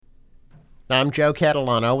I'm Joe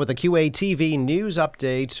Catalano with a QATV news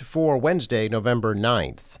update for Wednesday, November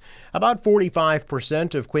 9th. About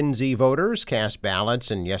 45% of Quincy voters cast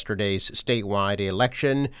ballots in yesterday's statewide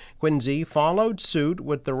election. Quincy followed suit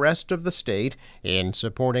with the rest of the state in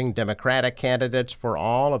supporting Democratic candidates for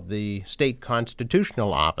all of the state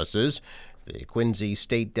constitutional offices. The Quincy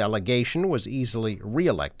state delegation was easily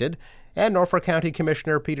reelected, and Norfolk County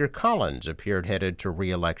Commissioner Peter Collins appeared headed to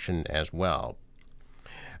reelection as well.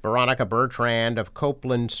 Veronica Bertrand of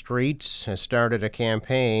Copeland Street has started a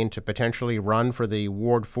campaign to potentially run for the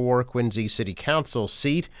Ward 4 Quincy City Council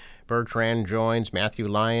seat. Bertrand joins Matthew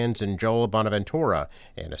Lyons and Joel Bonaventura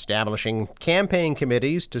in establishing campaign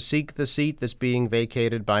committees to seek the seat that's being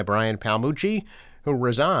vacated by Brian Palmucci, who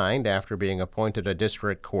resigned after being appointed a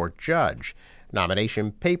district court judge.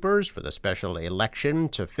 Nomination papers for the special election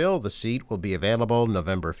to fill the seat will be available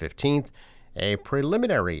November 15th. A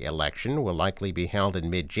preliminary election will likely be held in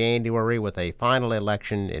mid-January with a final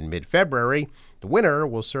election in mid-February. The winner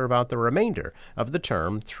will serve out the remainder of the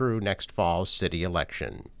term through next fall's city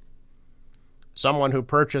election. Someone who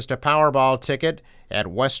purchased a Powerball ticket at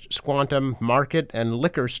West Squantum Market and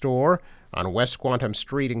Liquor Store on West Squantum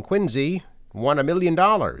Street in Quincy won $1 million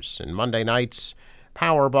in Monday night's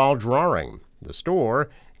Powerball drawing. The store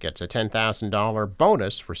gets a $10,000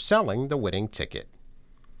 bonus for selling the winning ticket.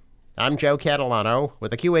 I'm Joe Catalano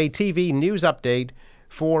with a QATV news update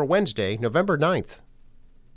for Wednesday, November 9th.